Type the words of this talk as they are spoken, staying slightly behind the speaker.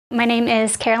My name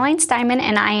is Caroline Steinman,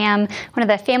 and I am one of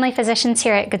the family physicians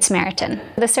here at Good Samaritan.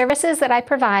 The services that I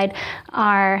provide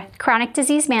are chronic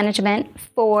disease management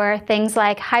for things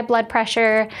like high blood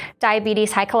pressure,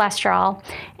 diabetes, high cholesterol,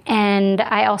 and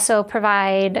I also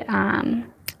provide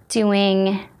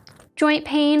doing joint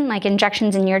pain, like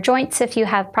injections in your joints if you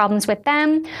have problems with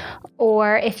them,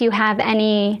 or if you have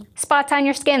any spots on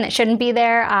your skin that shouldn't be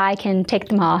there, I can take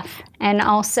them off. And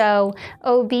also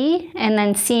OB, and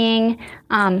then seeing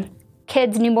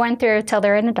kids newborn through till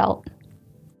they're an adult.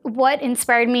 What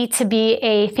inspired me to be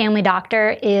a family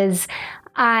doctor is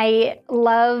I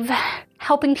love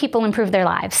helping people improve their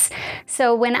lives.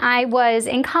 So when I was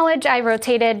in college, I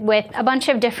rotated with a bunch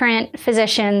of different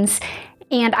physicians,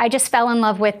 and I just fell in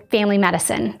love with family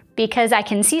medicine because I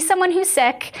can see someone who's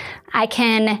sick, I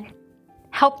can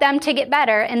help them to get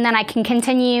better, and then I can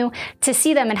continue to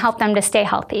see them and help them to stay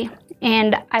healthy.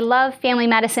 And I love family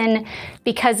medicine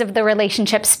because of the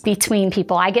relationships between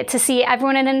people. I get to see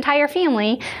everyone in an entire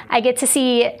family. I get to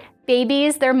see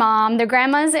babies, their mom, their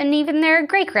grandmas, and even their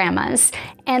great-grandmas.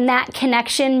 And that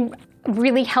connection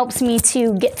really helps me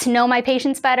to get to know my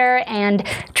patients better and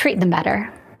treat them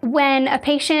better. When a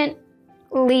patient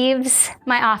leaves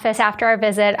my office after our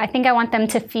visit, I think I want them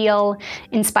to feel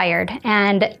inspired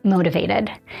and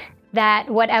motivated. That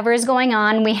whatever is going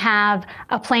on, we have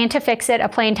a plan to fix it, a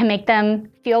plan to make them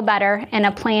feel better, and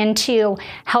a plan to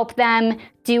help them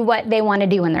do what they want to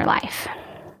do in their life.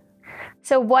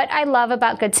 So what I love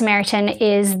about Good Samaritan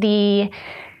is the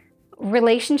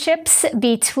relationships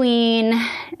between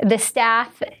the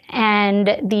staff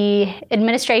and the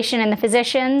administration and the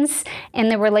physicians and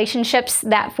the relationships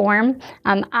that form.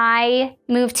 I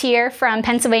moved here from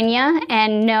Pennsylvania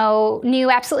and knew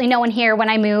absolutely no one here when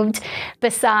I moved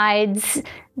besides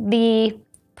the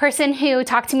person who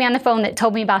talked to me on the phone that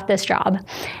told me about this job.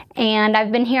 And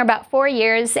I've been here about 4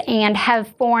 years and have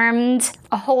formed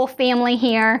a whole family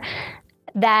here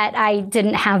that I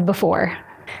didn't have before.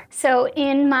 So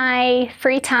in my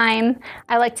free time,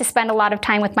 I like to spend a lot of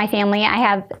time with my family. I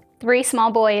have 3 small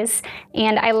boys,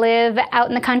 and I live out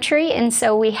in the country, and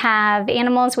so we have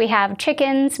animals. We have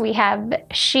chickens, we have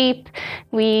sheep,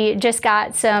 we just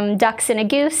got some ducks and a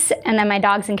goose, and then my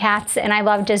dogs and cats, and I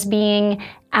love just being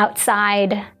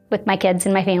outside with my kids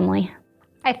and my family.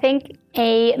 I think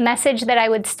a message that I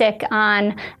would stick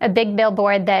on a big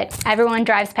billboard that everyone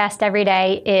drives past every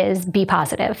day is be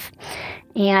positive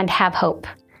and have hope.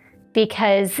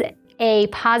 Because a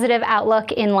positive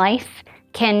outlook in life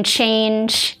can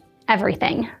change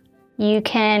everything. You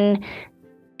can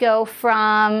go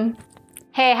from,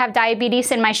 hey, I have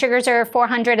diabetes and my sugars are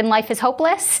 400 and life is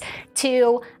hopeless,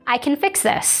 to I can fix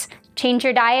this. Change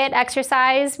your diet,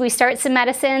 exercise, we start some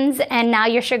medicines, and now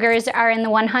your sugars are in the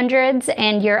 100s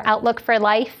and your outlook for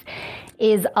life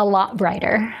is a lot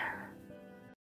brighter.